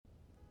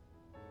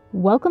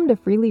Welcome to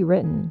Freely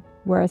Written,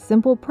 where a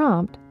simple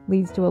prompt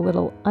leads to a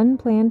little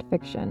unplanned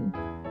fiction.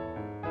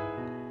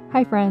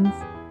 Hi friends,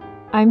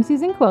 I'm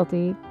Susan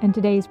Quilty, and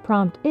today's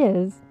prompt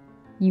is,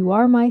 You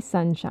Are My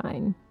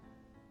Sunshine.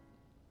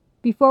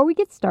 Before we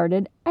get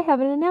started, I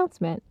have an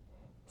announcement.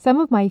 Some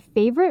of my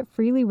favorite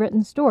freely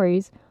written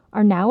stories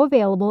are now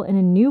available in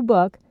a new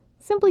book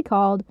simply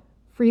called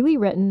Freely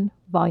Written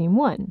Volume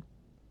 1.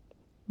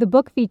 The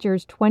book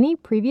features 20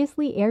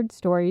 previously aired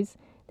stories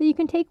that you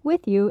can take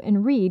with you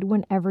and read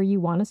whenever you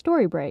want a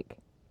story break.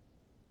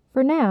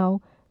 For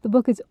now, the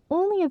book is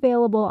only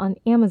available on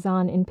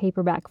Amazon in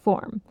paperback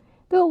form,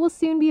 though it will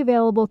soon be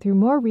available through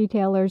more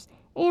retailers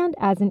and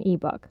as an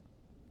ebook.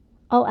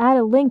 I'll add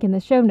a link in the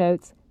show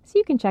notes so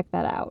you can check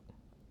that out.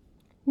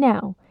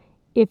 Now,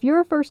 if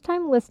you're a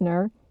first-time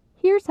listener,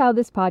 here's how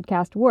this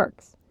podcast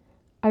works.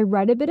 I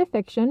write a bit of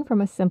fiction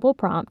from a simple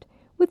prompt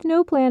with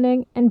no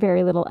planning and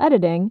very little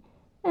editing,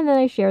 and then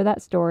I share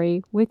that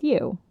story with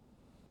you.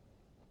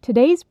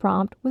 Today's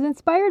prompt was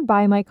inspired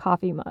by my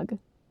coffee mug.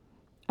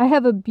 I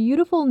have a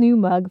beautiful new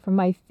mug from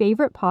my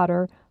favorite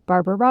potter,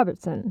 Barbara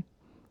Robertson.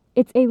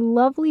 It's a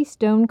lovely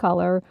stone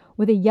color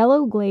with a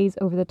yellow glaze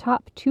over the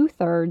top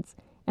 2/3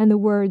 and the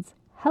words,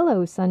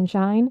 "Hello,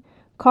 Sunshine,"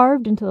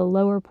 carved into the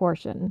lower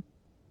portion.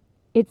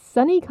 Its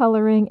sunny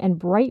coloring and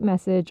bright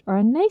message are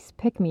a nice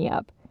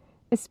pick-me-up,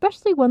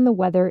 especially when the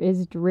weather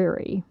is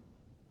dreary.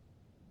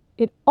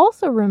 It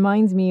also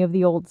reminds me of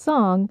the old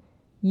song,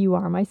 "You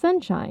Are My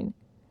Sunshine,"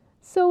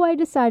 so I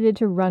decided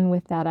to run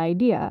with that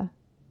idea.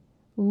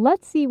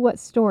 Let's see what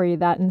story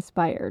that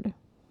inspired.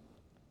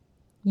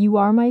 You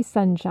Are My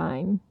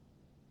Sunshine.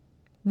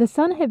 The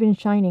sun had been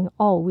shining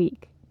all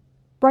week.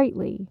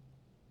 Brightly,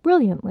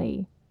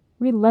 brilliantly,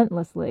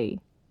 relentlessly.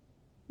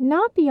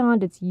 Not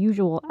beyond its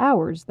usual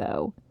hours,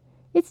 though.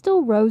 It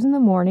still rose in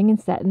the morning and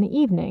set in the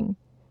evening,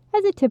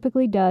 as it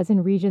typically does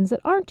in regions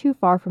that aren't too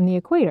far from the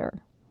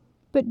equator.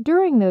 But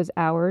during those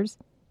hours,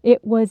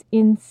 it was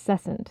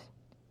incessant,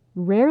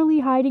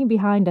 rarely hiding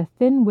behind a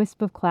thin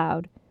wisp of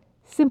cloud,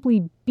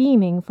 simply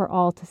beaming for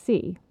all to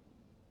see.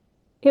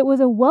 It was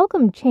a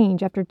welcome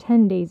change after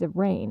 10 days of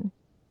rain.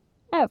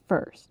 At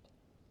first.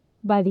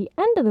 By the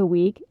end of the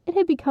week, it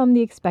had become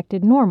the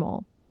expected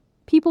normal.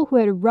 People who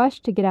had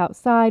rushed to get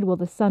outside while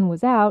the sun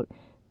was out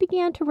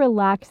began to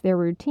relax their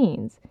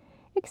routines,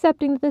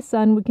 accepting that the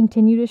sun would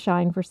continue to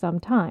shine for some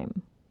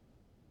time.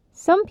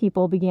 Some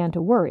people began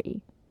to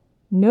worry.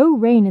 No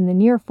rain in the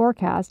near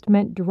forecast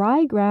meant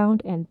dry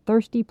ground and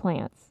thirsty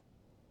plants.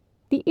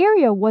 The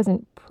area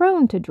wasn't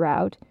prone to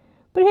drought,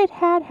 but it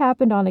had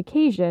happened on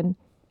occasion,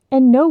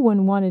 and no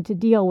one wanted to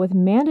deal with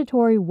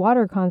mandatory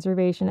water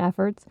conservation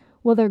efforts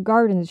while their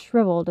gardens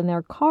shriveled and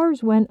their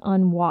cars went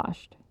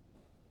unwashed.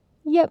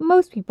 Yet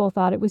most people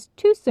thought it was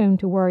too soon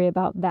to worry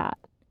about that.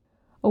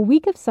 A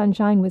week of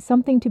sunshine was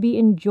something to be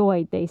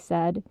enjoyed, they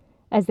said,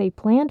 as they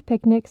planned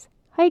picnics,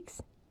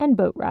 hikes, and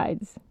boat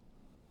rides.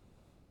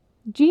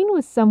 Gene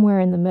was somewhere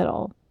in the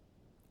middle.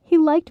 He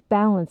liked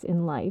balance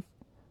in life.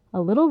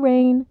 A little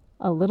rain,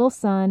 a little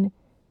sun,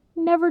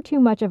 never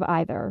too much of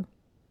either.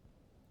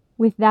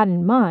 With that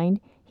in mind,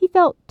 he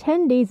felt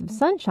 10 days of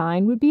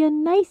sunshine would be a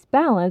nice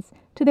balance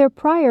to their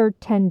prior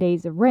 10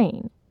 days of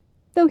rain,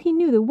 though he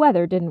knew the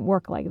weather didn't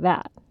work like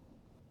that.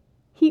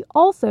 He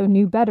also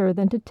knew better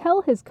than to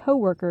tell his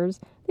coworkers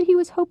that he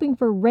was hoping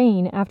for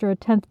rain after a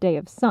 10th day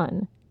of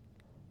sun.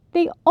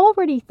 They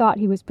already thought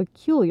he was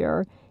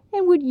peculiar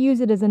and would use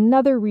it as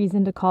another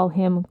reason to call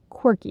him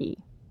quirky,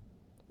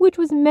 which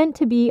was meant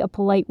to be a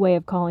polite way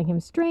of calling him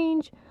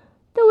strange,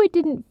 though it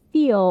didn't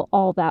feel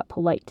all that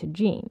polite to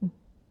Gene.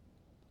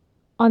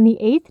 On the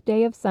 8th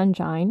day of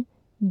sunshine,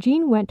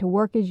 Gene went to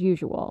work as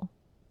usual.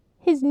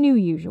 His new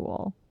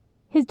usual.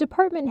 His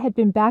department had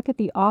been back at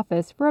the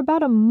office for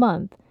about a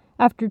month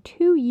after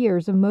 2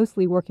 years of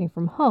mostly working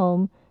from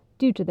home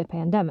due to the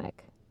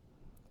pandemic.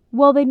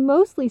 While they'd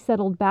mostly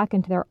settled back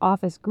into their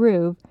office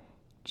groove,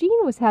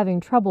 Gene was having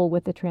trouble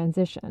with the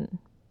transition.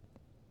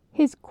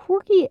 His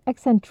quirky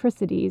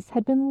eccentricities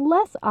had been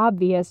less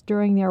obvious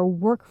during their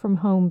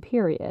work-from-home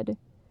period.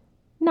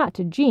 Not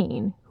to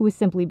Gene, who was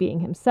simply being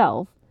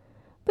himself,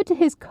 but to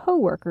his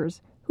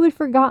coworkers who had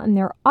forgotten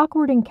their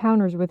awkward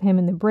encounters with him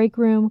in the break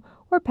room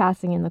or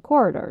passing in the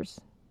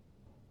corridors.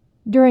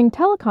 During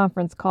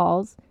teleconference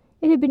calls,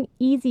 it had been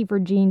easy for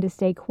Gene to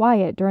stay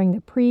quiet during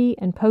the pre-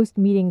 and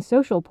post-meeting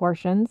social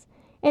portions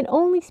and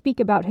only speak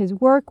about his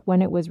work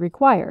when it was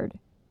required.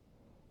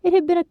 It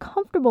had been a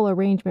comfortable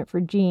arrangement for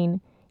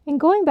Gene,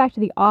 and going back to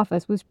the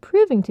office was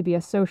proving to be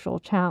a social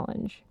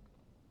challenge.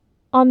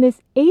 On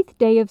this 8th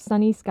day of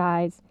sunny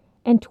skies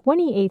and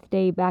 28th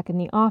day back in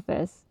the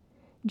office,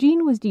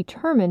 Gene was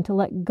determined to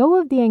let go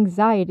of the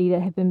anxiety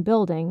that had been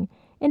building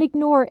and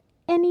ignore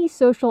any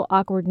social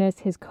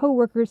awkwardness his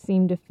coworkers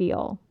seemed to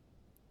feel.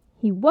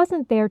 He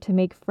wasn't there to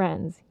make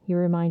friends, he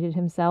reminded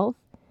himself.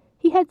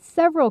 He had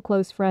several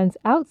close friends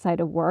outside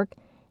of work,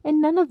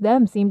 and none of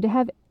them seemed to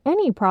have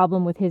any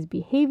problem with his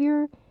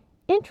behavior,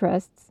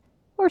 interests,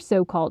 or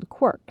so-called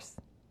quirks.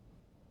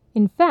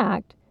 In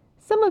fact,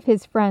 Some of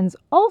his friends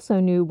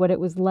also knew what it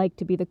was like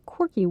to be the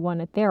quirky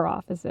one at their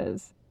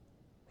offices.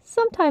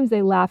 Sometimes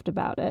they laughed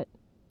about it.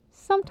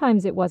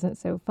 Sometimes it wasn't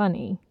so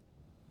funny.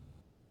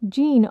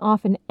 Gene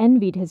often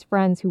envied his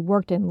friends who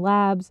worked in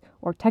labs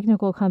or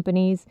technical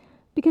companies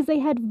because they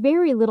had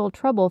very little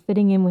trouble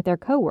fitting in with their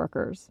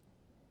coworkers.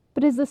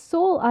 But as the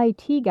sole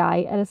IT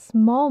guy at a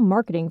small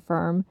marketing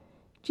firm,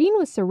 Gene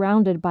was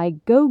surrounded by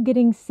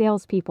go-getting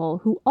salespeople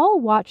who all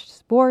watched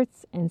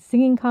sports and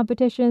singing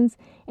competitions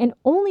and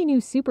only knew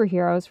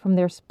superheroes from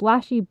their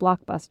splashy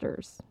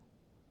blockbusters.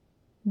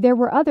 There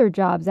were other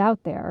jobs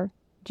out there,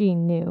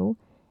 Gene knew,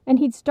 and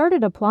he'd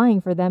started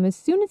applying for them as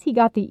soon as he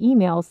got the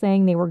email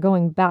saying they were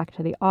going back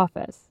to the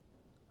office.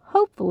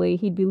 Hopefully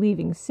he'd be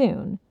leaving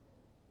soon,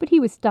 but he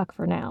was stuck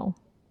for now.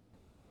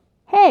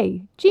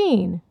 "Hey,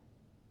 Gene!"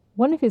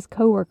 One of his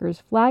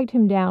coworkers flagged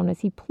him down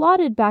as he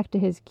plodded back to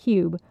his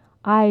cube,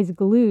 eyes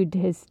glued to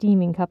his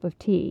steaming cup of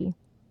tea.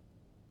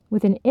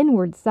 With an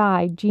inward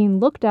sigh, Gene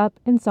looked up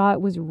and saw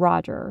it was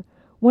Roger,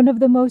 one of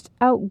the most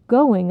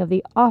outgoing of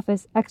the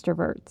office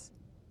extroverts,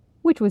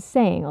 which was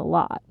saying a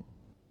lot.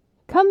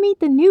 "Come meet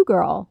the new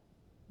girl,"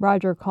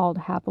 Roger called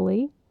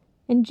happily,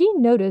 and Gene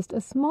noticed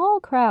a small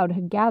crowd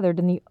had gathered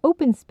in the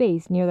open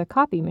space near the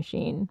copy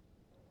machine.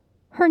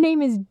 "Her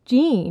name is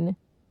Jean,"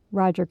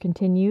 Roger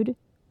continued.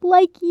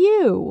 "Like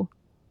you."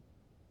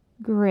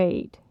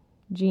 Great,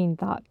 Gene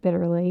thought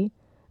bitterly,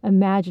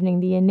 imagining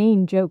the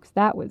inane jokes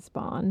that would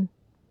spawn.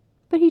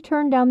 But he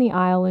turned down the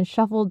aisle and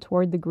shuffled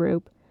toward the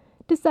group,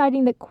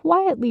 deciding that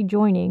quietly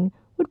joining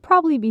would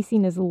probably be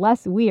seen as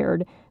less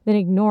weird than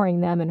ignoring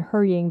them and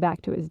hurrying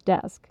back to his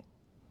desk.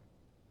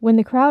 When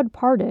the crowd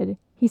parted,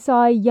 he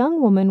saw a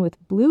young woman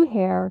with blue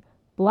hair,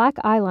 black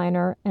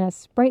eyeliner, and a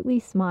sprightly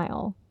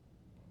smile.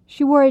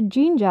 She wore a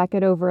jean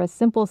jacket over a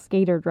simple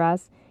skater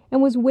dress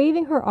and was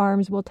waving her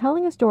arms while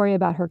telling a story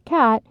about her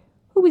cat,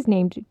 who was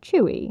named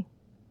Chewy.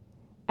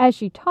 As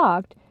she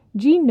talked,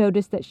 Gene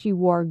noticed that she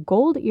wore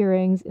gold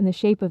earrings in the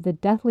shape of the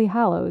Deathly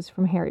Hallows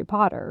from Harry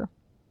Potter.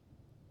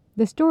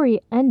 The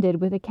story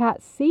ended with the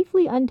cat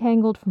safely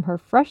untangled from her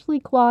freshly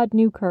clawed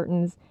new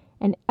curtains,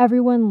 and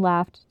everyone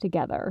laughed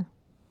together.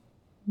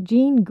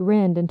 Gene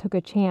grinned and took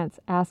a chance,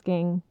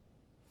 asking,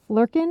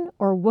 "Flerken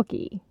or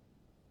Wookie?"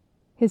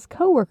 His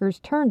coworkers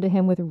turned to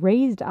him with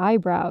raised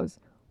eyebrows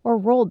or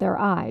rolled their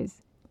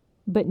eyes,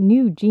 but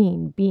new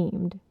Gene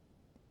beamed.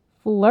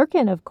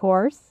 "Flerken, of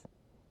course."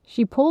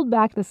 She pulled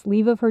back the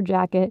sleeve of her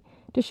jacket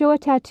to show a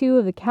tattoo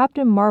of the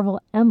Captain Marvel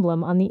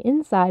emblem on the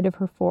inside of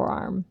her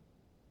forearm.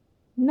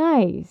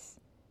 "Nice."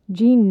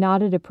 Gene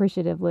nodded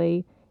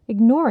appreciatively,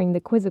 ignoring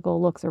the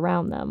quizzical looks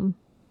around them.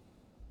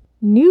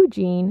 New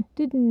Gene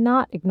did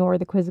not ignore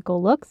the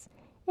quizzical looks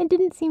and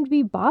didn't seem to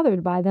be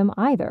bothered by them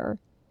either.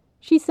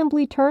 She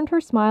simply turned her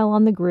smile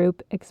on the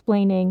group,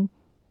 explaining,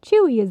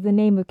 "Chewy is the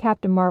name of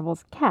Captain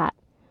Marvel's cat,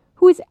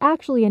 who is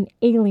actually an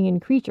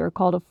alien creature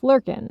called a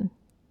Flerken."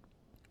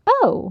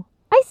 "Oh,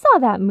 I saw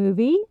that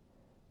movie,"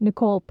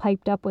 Nicole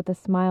piped up with a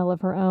smile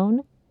of her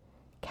own.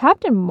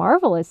 "Captain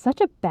Marvel is such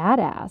a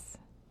badass."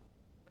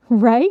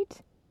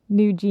 "Right?"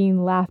 New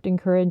Gene laughed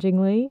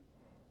encouragingly.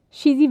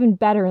 "She's even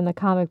better in the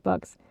comic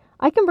books.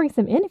 I can bring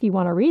some in if you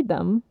want to read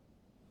them."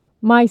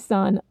 "My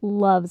son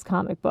loves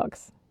comic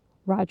books,"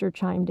 Roger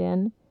chimed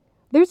in.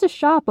 "There's a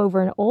shop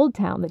over in Old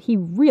Town that he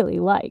really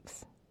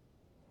likes."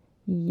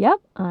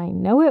 "Yep, I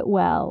know it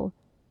well,"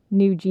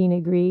 New Gene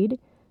agreed,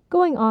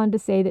 going on to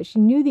say that she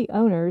knew the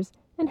owners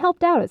and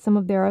helped out at some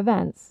of their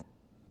events.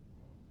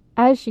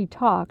 As she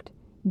talked,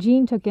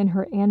 Gene took in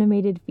her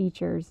animated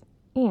features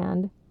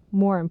and,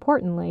 more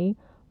importantly,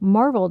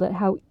 marveled at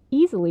how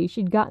easily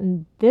she'd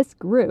gotten this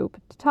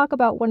group to talk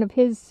about one of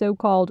his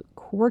so-called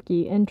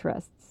quirky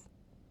interests.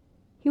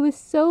 He was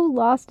so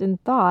lost in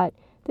thought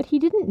that he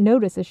didn't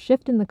notice a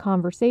shift in the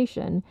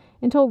conversation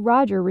until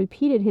Roger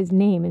repeated his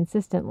name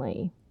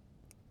insistently.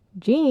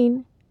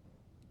 "Gene!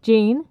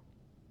 Gene!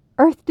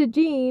 Earth to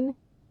Gene!"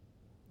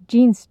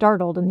 Gene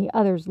startled and the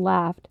others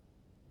laughed,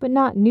 but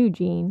not New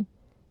Gene.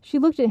 She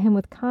looked at him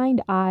with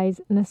kind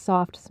eyes and a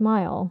soft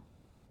smile.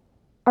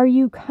 "Are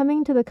you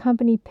coming to the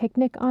company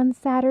picnic on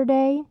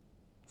Saturday?"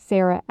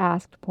 Sarah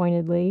asked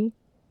pointedly.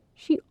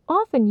 She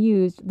often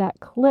used that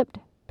clipped,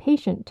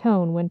 patient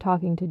tone when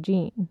talking to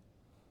Gene.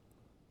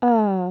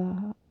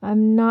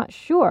 I'm not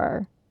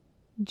sure."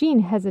 Gene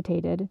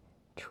hesitated,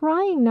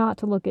 trying not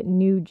to look at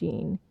New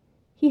Gene.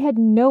 He had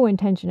no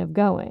intention of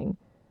going,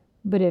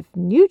 but if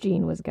New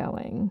Gene was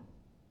going...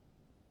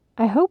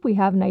 "I hope we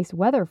have nice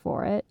weather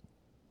for it."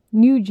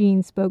 New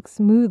Gene spoke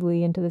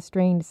smoothly into the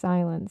strained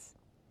silence.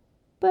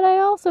 "But I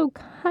also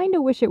kind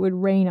of wish it would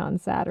rain on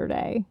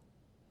Saturday."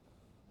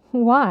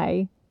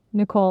 "Why?"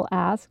 Nicole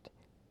asked,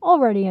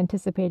 already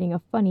anticipating a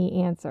funny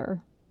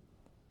answer.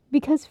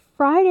 "Because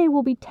Friday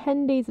will be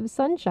 10 days of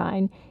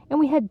sunshine, and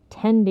we had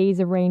 10 days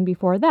of rain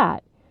before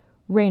that.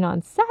 Rain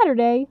on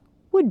Saturday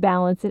would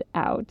balance it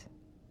out."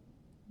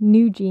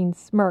 New Gene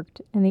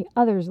smirked, and the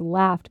others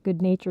laughed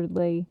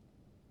good-naturedly.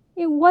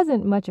 It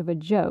wasn't much of a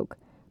joke,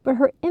 but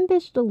her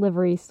impish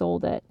delivery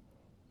sold it,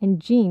 and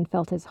Gene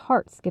felt his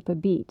heart skip a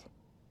beat.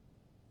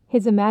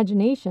 His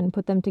imagination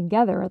put them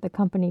together at the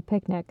company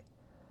picnic,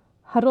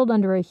 huddled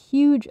under a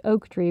huge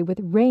oak tree with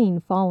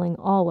rain falling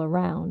all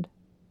around.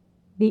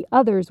 The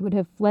others would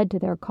have fled to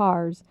their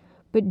cars,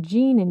 but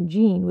Jean and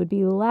Jean would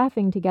be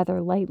laughing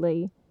together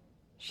lightly.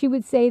 She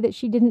would say that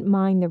she didn't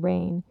mind the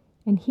rain,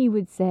 and he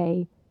would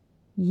say,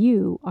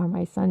 "You are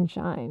my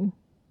sunshine."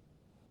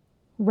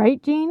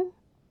 "Right, Jean?"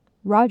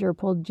 Roger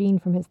pulled Jean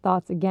from his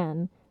thoughts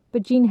again,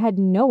 but Jean had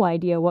no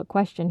idea what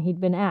question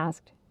he'd been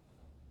asked.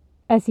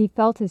 As he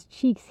felt his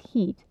cheeks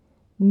heat,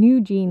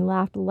 New Jean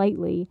laughed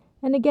lightly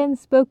and again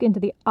spoke into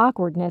the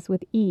awkwardness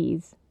with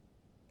ease.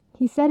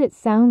 "He said it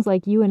sounds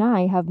like you and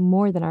I have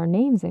more than our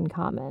names in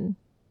common."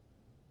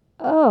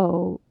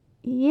 "Oh,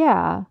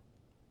 yeah."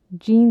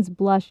 Jean's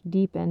blush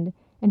deepened,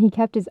 and he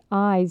kept his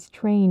eyes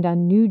trained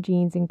on New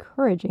Jean's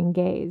encouraging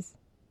gaze.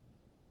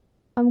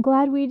 "I'm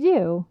glad we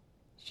do,"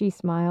 she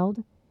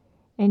smiled,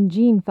 and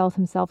Jean felt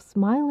himself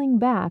smiling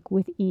back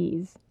with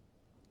ease.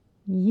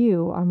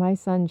 "You are my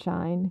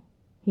sunshine,"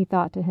 he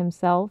thought to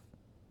himself,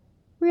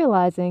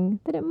 realizing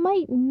that it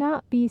might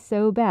not be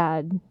so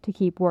bad to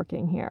keep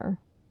working here.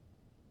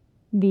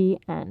 The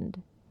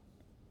end.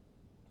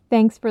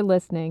 Thanks for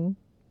listening.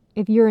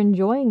 If you're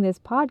enjoying this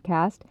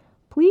podcast,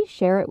 please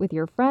share it with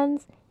your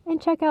friends and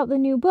check out the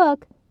new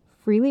book,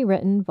 Freely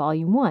Written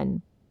Volume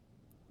 1.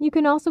 You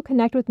can also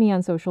connect with me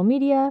on social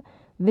media,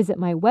 visit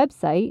my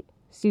website,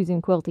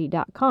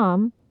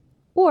 SusanQuilty.com,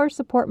 or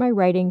support my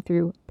writing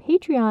through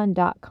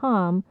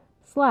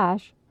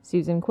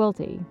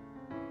patreon.com/SusanQuilty.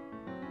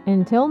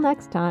 Until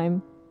next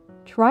time,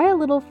 try a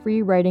little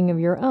free writing of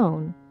your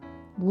own.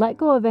 Let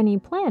go of any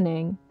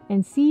planning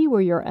and see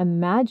where your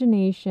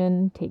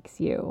imagination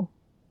takes you.